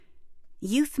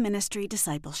Youth Ministry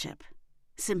Discipleship,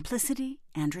 Simplicity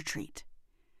and Retreat.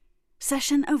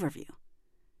 Session Overview.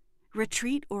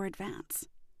 Retreat or Advance.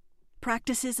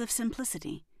 Practices of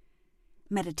Simplicity.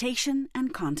 Meditation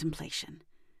and Contemplation.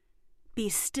 Be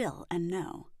Still and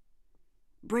Know.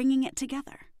 Bringing It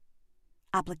Together.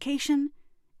 Application,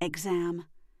 Exam,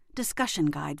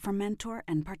 Discussion Guide for Mentor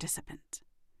and Participant.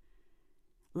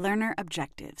 Learner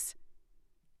Objectives.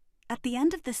 At the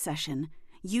end of this session,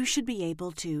 you should be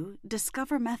able to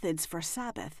discover methods for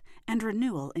Sabbath and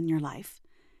renewal in your life,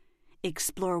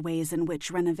 explore ways in which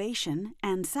renovation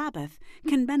and Sabbath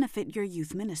can benefit your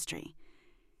youth ministry,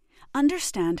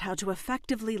 understand how to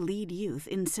effectively lead youth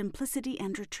in simplicity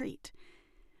and retreat,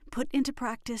 put into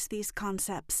practice these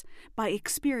concepts by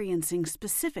experiencing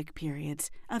specific periods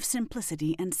of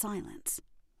simplicity and silence.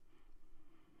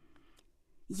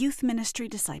 Youth Ministry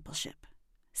Discipleship,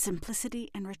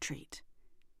 Simplicity and Retreat.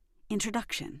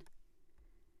 Introduction.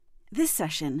 This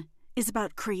session is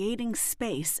about creating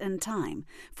space and time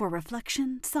for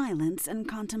reflection, silence, and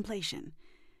contemplation.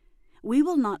 We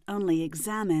will not only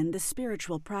examine the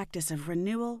spiritual practice of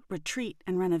renewal, retreat,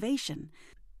 and renovation,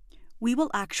 we will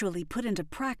actually put into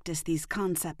practice these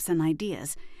concepts and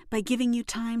ideas by giving you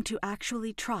time to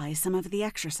actually try some of the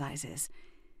exercises.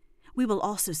 We will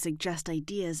also suggest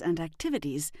ideas and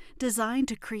activities designed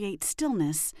to create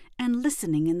stillness and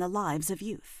listening in the lives of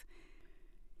youth.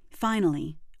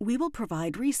 Finally, we will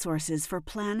provide resources for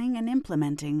planning and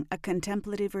implementing a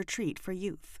contemplative retreat for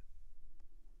youth.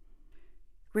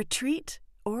 Retreat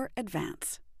or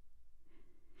Advance.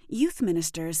 Youth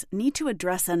ministers need to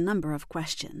address a number of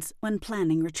questions when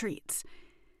planning retreats.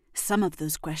 Some of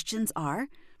those questions are: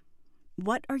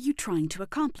 what are you trying to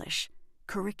accomplish?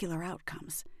 Curricular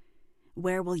outcomes.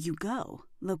 Where will you go?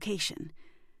 Location.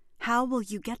 How will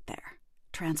you get there?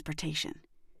 Transportation.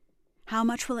 How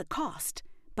much will it cost?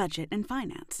 Budget and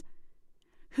finance.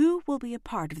 Who will be a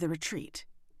part of the retreat?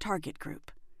 Target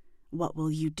group. What will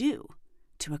you do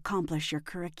to accomplish your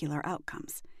curricular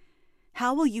outcomes?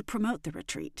 How will you promote the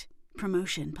retreat?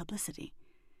 Promotion, publicity.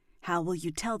 How will you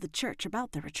tell the church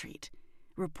about the retreat?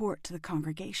 Report to the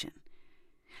congregation.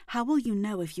 How will you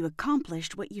know if you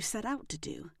accomplished what you set out to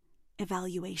do?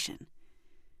 Evaluation.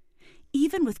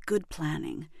 Even with good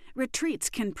planning, retreats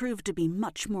can prove to be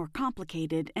much more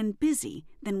complicated and busy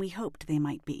than we hoped they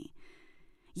might be.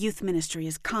 Youth ministry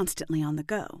is constantly on the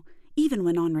go, even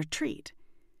when on retreat.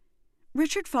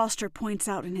 Richard Foster points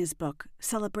out in his book,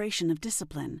 Celebration of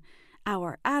Discipline,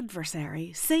 our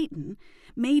adversary, Satan,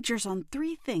 majors on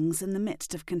three things in the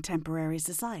midst of contemporary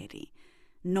society: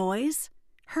 noise,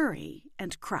 hurry,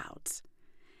 and crowds.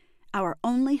 Our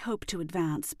only hope to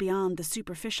advance beyond the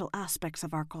superficial aspects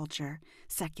of our culture,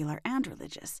 secular and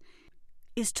religious,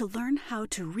 is to learn how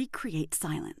to recreate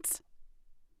silence.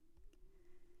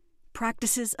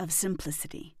 Practices of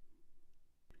simplicity.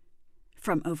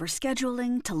 From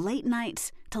overscheduling to late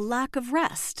nights to lack of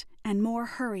rest and more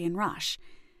hurry and rush,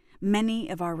 many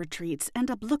of our retreats end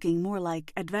up looking more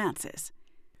like advances.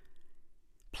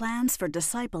 Plans for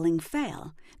discipling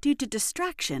fail due to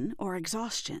distraction or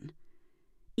exhaustion.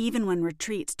 Even when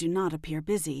retreats do not appear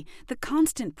busy, the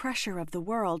constant pressure of the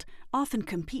world often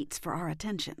competes for our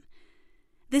attention.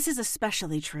 This is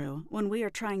especially true when we are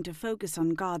trying to focus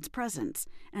on God's presence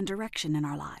and direction in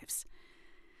our lives.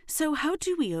 So how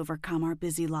do we overcome our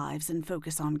busy lives and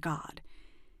focus on God?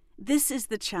 This is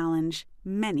the challenge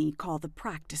many call the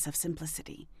practice of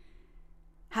simplicity.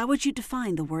 How would you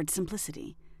define the word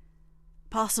simplicity?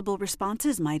 Possible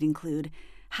responses might include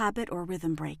habit or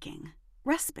rhythm breaking,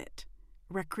 respite,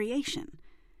 recreation,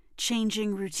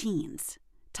 changing routines,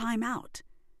 time out,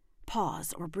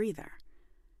 pause or breather.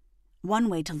 One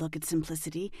way to look at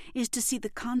simplicity is to see the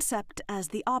concept as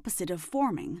the opposite of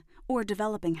forming or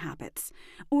developing habits,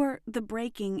 or the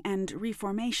breaking and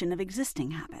reformation of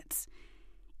existing habits.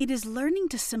 It is learning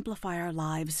to simplify our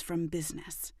lives from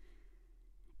business.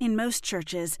 In most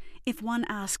churches, if one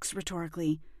asks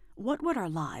rhetorically, what would our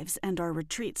lives and our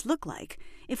retreats look like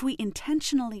if we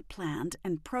intentionally planned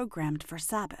and programmed for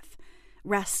Sabbath,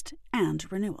 rest,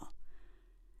 and renewal?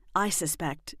 I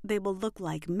suspect they will look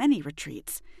like many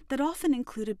retreats that often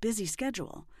include a busy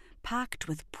schedule, packed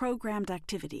with programmed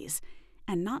activities,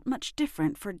 and not much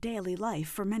different for daily life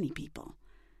for many people.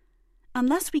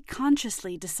 Unless we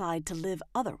consciously decide to live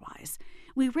otherwise,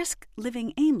 we risk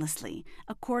living aimlessly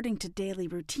according to daily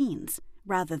routines,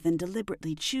 rather than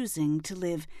deliberately choosing to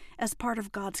live as part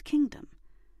of God's kingdom.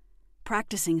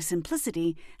 Practicing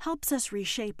simplicity helps us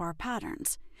reshape our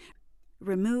patterns,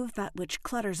 remove that which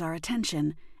clutters our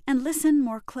attention, and listen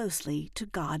more closely to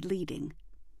God leading.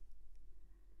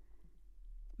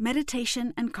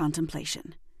 Meditation and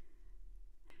Contemplation.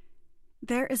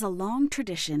 There is a long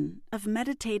tradition of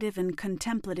meditative and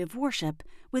contemplative worship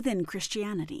within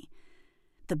Christianity.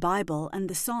 The Bible, and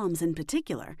the Psalms in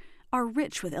particular, are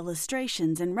rich with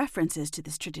illustrations and references to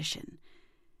this tradition.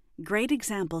 Great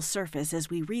examples surface as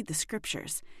we read the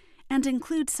Scriptures, and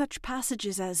include such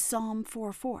passages as Psalm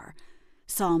 4:4,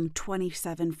 Psalm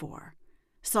 27:4,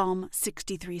 Psalm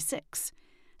 63:6,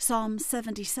 Psalm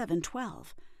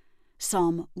 77:12,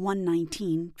 Psalm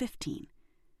 119:15,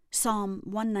 Psalm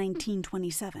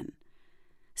 119:27,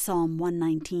 Psalm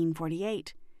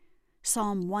 119:48,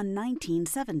 Psalm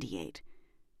 119:78,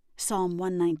 Psalm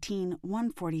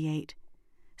 119:148,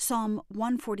 Psalm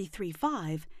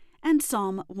 143:5, and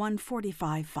Psalm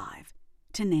 145:5,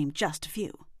 to name just a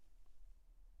few.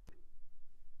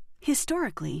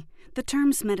 Historically, the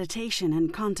terms meditation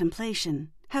and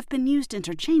contemplation have been used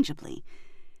interchangeably.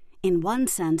 In one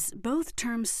sense, both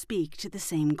terms speak to the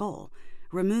same goal,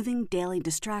 removing daily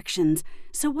distractions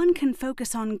so one can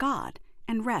focus on God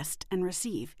and rest and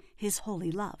receive His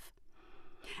holy love.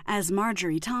 As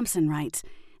Marjorie Thompson writes,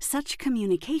 such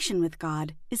communication with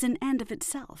God is an end of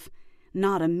itself,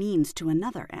 not a means to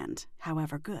another end,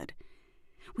 however good.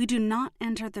 We do not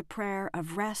enter the prayer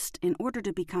of rest in order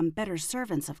to become better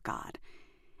servants of God.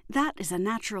 That is a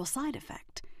natural side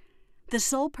effect. The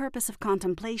sole purpose of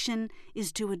contemplation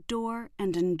is to adore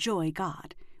and enjoy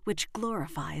God, which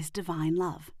glorifies divine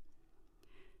love.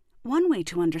 One way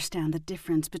to understand the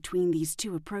difference between these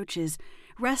two approaches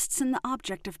rests in the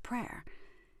object of prayer.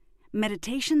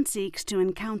 Meditation seeks to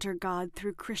encounter God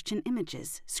through Christian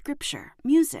images, scripture,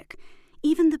 music,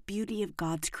 even the beauty of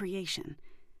God's creation.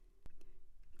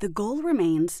 The goal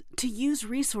remains to use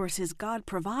resources God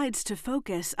provides to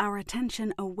focus our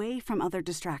attention away from other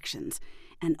distractions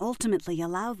and ultimately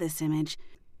allow this image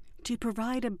to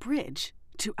provide a bridge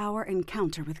to our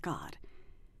encounter with God.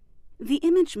 The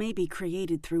image may be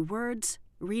created through words,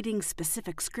 reading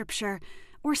specific scripture,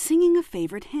 or singing a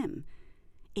favorite hymn.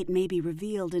 It may be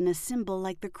revealed in a symbol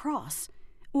like the cross,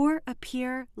 or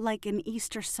appear like an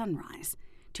Easter sunrise,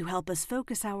 to help us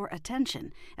focus our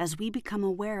attention as we become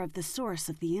aware of the source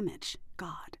of the image,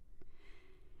 God.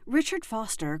 Richard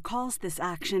Foster calls this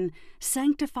action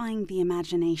sanctifying the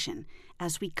imagination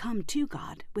as we come to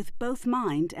God with both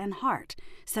mind and heart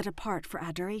set apart for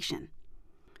adoration.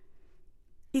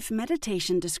 If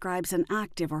meditation describes an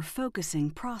active or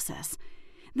focusing process,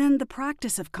 then the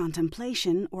practice of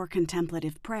contemplation or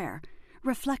contemplative prayer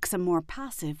reflects a more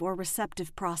passive or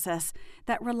receptive process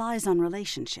that relies on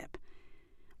relationship.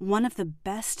 One of the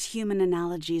best human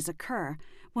analogies occur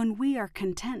when we are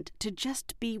content to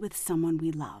just be with someone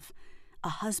we love, a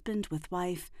husband with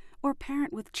wife or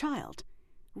parent with child,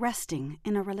 resting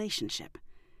in a relationship.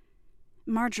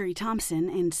 Marjorie Thompson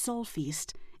in Soul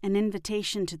Feast, An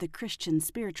Invitation to the Christian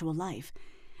Spiritual Life,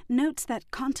 notes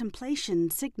that contemplation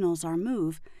signals our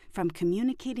move from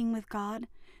communicating with God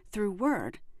through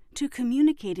word to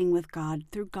communicating with God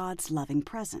through God's loving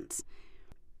presence.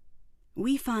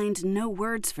 We find no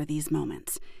words for these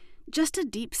moments, just a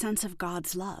deep sense of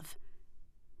God's love.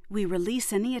 We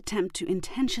release any attempt to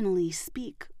intentionally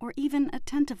speak or even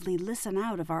attentively listen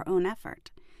out of our own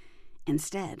effort.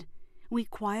 Instead, we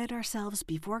quiet ourselves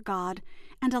before God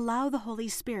and allow the Holy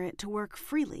Spirit to work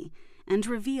freely and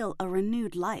reveal a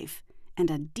renewed life and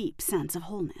a deep sense of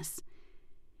wholeness.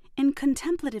 In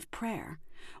contemplative prayer,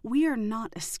 we are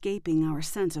not escaping our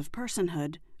sense of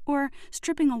personhood or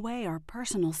stripping away our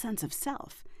personal sense of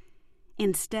self.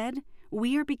 Instead,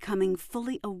 we are becoming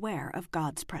fully aware of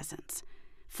God's presence,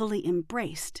 fully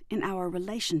embraced in our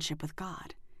relationship with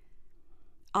God.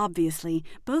 Obviously,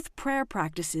 both prayer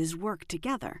practices work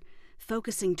together,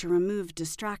 focusing to remove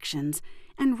distractions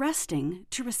and resting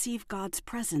to receive God's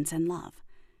presence and love.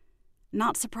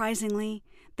 Not surprisingly,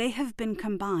 they have been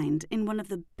combined in one of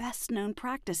the best-known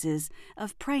practices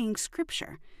of praying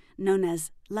Scripture, known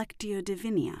as Lectio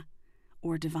Divina,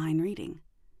 or divine reading,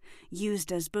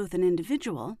 used as both an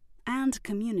individual and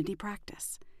community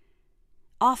practice.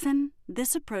 Often,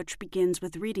 this approach begins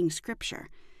with reading Scripture,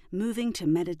 moving to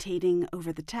meditating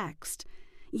over the text,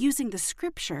 using the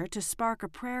Scripture to spark a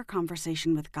prayer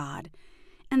conversation with God,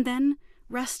 and then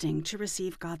resting to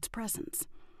receive God's presence.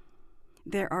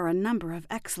 There are a number of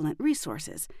excellent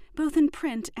resources, both in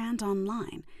print and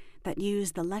online, that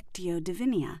use the Lectio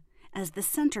Divina as the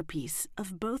centerpiece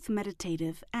of both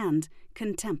meditative and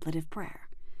contemplative prayer.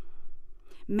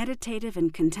 Meditative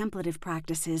and contemplative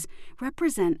practices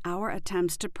represent our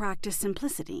attempts to practice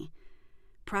simplicity.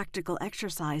 Practical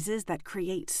exercises that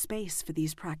create space for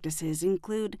these practices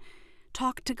include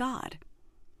talk to God,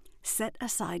 set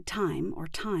aside time or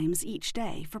times each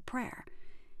day for prayer,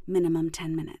 minimum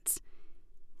 10 minutes,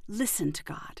 listen to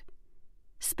God,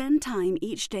 Spend time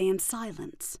each day in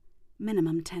silence,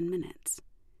 minimum 10 minutes.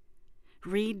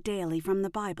 Read daily from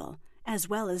the Bible, as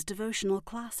well as devotional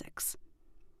classics.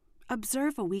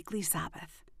 Observe a weekly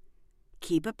Sabbath.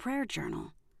 Keep a prayer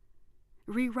journal.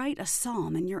 Rewrite a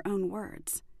psalm in your own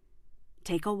words.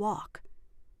 Take a walk.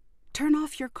 Turn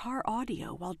off your car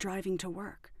audio while driving to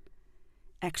work.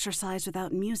 Exercise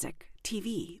without music,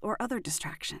 TV, or other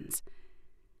distractions.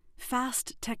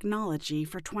 Fast technology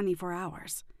for 24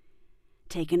 hours.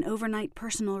 Take an overnight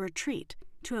personal retreat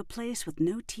to a place with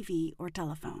no TV or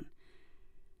telephone.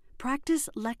 Practice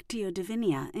Lectio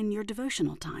Divina in your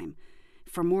devotional time.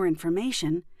 For more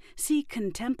information, see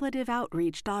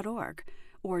contemplativeoutreach.org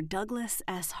or Douglas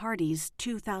S. Hardy's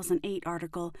 2008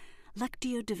 article,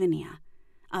 Lectio Divina,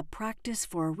 a practice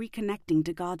for reconnecting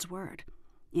to God's Word,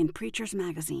 in Preacher's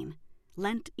Magazine,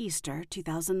 Lent Easter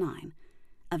 2009,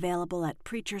 available at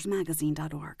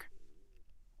preachersmagazine.org.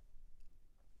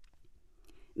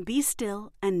 Be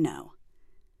still and know.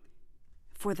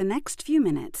 For the next few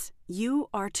minutes, you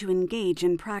are to engage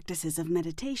in practices of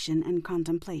meditation and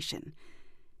contemplation.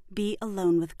 Be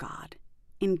alone with God,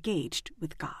 engaged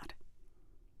with God.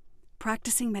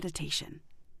 Practicing meditation.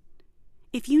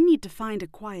 If you need to find a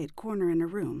quiet corner in a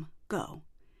room, go.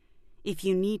 If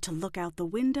you need to look out the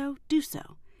window, do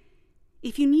so.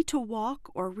 If you need to walk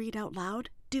or read out loud,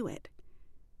 do it.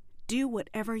 Do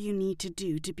whatever you need to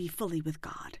do to be fully with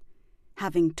God,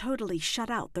 having totally shut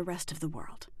out the rest of the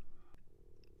world.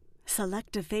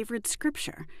 Select a favorite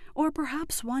scripture, or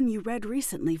perhaps one you read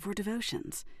recently for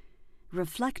devotions.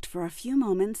 Reflect for a few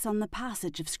moments on the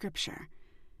passage of scripture.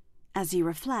 As you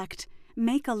reflect,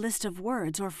 make a list of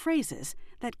words or phrases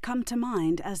that come to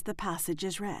mind as the passage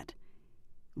is read.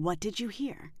 What did you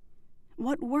hear?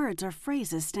 What words or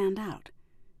phrases stand out?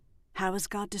 How is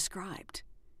God described?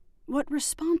 What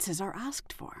responses are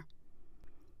asked for?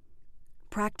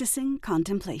 Practicing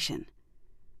contemplation.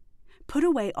 Put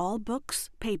away all books,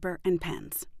 paper, and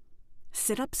pens.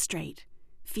 Sit up straight,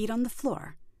 feet on the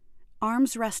floor,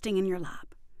 arms resting in your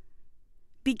lap.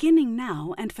 Beginning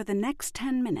now and for the next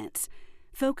 10 minutes,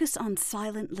 focus on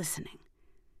silent listening.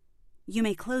 You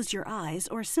may close your eyes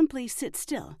or simply sit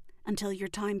still until your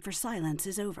time for silence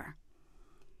is over.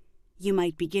 You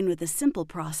might begin with a simple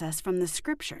process from the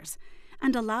scriptures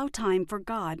and allow time for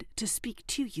God to speak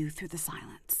to you through the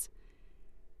silence.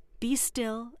 Be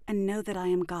still and know that I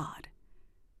am God.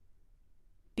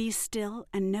 Be still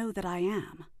and know that I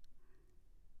am.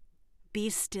 Be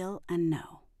still and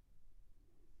know.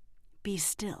 Be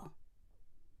still.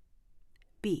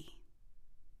 Be.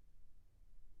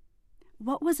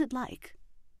 What was it like?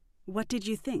 What did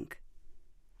you think?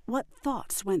 What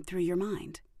thoughts went through your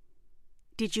mind?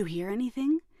 Did you hear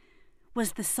anything?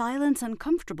 Was the silence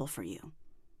uncomfortable for you?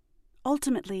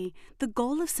 Ultimately, the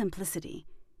goal of simplicity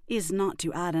is not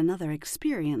to add another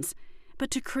experience, but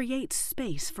to create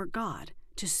space for God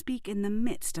to speak in the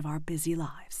midst of our busy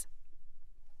lives.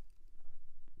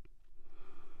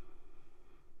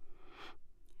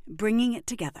 Bringing it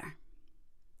together.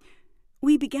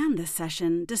 We began this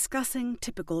session discussing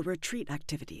typical retreat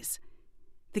activities.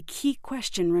 The key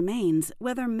question remains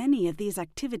whether many of these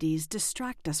activities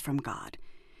distract us from God,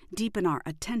 deepen our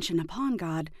attention upon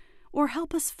God, or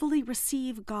help us fully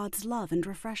receive God's love and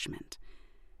refreshment.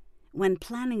 When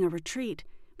planning a retreat,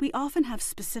 we often have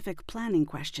specific planning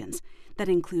questions that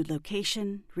include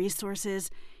location, resources,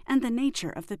 and the nature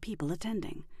of the people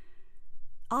attending.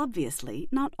 Obviously,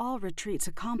 not all retreats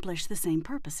accomplish the same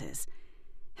purposes.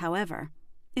 However,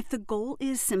 if the goal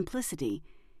is simplicity,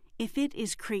 if it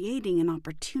is creating an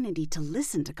opportunity to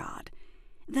listen to God,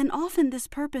 then often this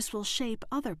purpose will shape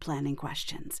other planning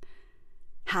questions.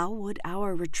 How would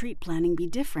our retreat planning be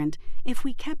different if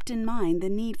we kept in mind the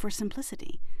need for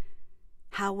simplicity?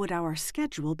 How would our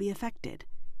schedule be affected?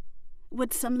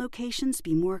 Would some locations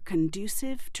be more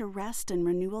conducive to rest and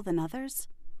renewal than others?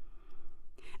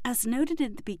 As noted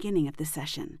at the beginning of the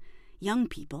session, young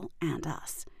people, and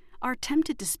us, are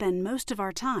tempted to spend most of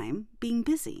our time being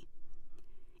busy,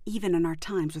 even in our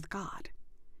times with God.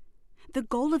 The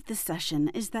goal of this session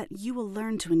is that you will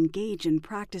learn to engage in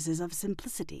practices of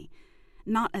simplicity,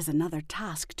 not as another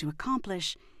task to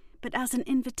accomplish, but as an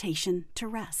invitation to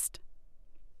rest.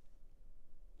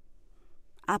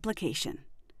 Application.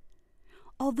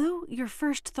 Although your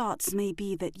first thoughts may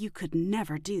be that you could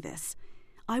never do this,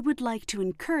 I would like to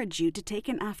encourage you to take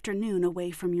an afternoon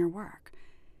away from your work.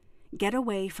 Get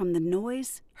away from the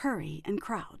noise, hurry, and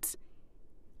crowds.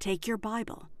 Take your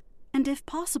Bible, and if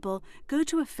possible, go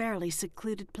to a fairly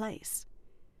secluded place.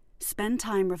 Spend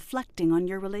time reflecting on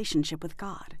your relationship with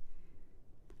God.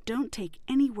 Don't take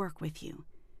any work with you.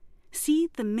 See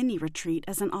the mini-retreat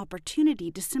as an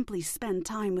opportunity to simply spend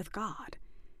time with God.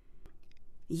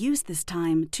 Use this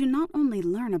time to not only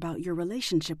learn about your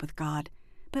relationship with God,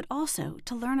 but also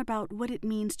to learn about what it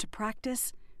means to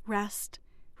practice, rest,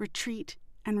 retreat,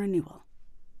 and renewal.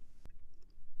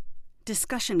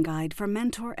 Discussion guide for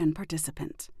mentor and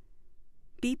participant.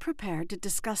 Be prepared to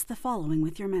discuss the following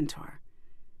with your mentor.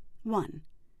 1.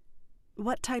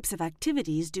 What types of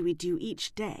activities do we do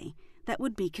each day that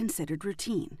would be considered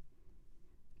routine?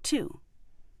 2.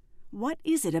 What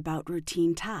is it about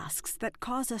routine tasks that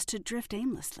cause us to drift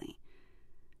aimlessly?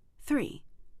 3.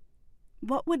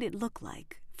 What would it look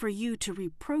like for you to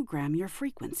reprogram your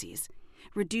frequencies,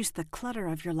 reduce the clutter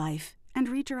of your life, and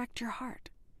redirect your heart?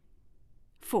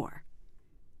 4.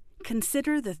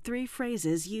 Consider the 3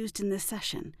 phrases used in this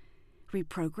session: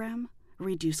 reprogram,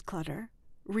 reduce clutter,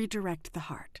 redirect the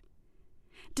heart.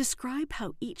 Describe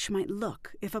how each might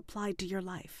look if applied to your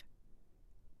life.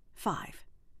 5.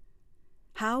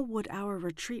 How would our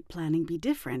retreat planning be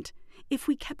different if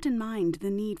we kept in mind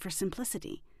the need for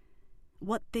simplicity?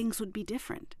 What things would be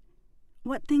different?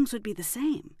 What things would be the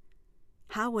same?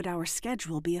 How would our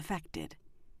schedule be affected?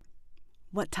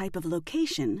 What type of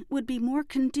location would be more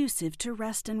conducive to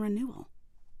rest and renewal?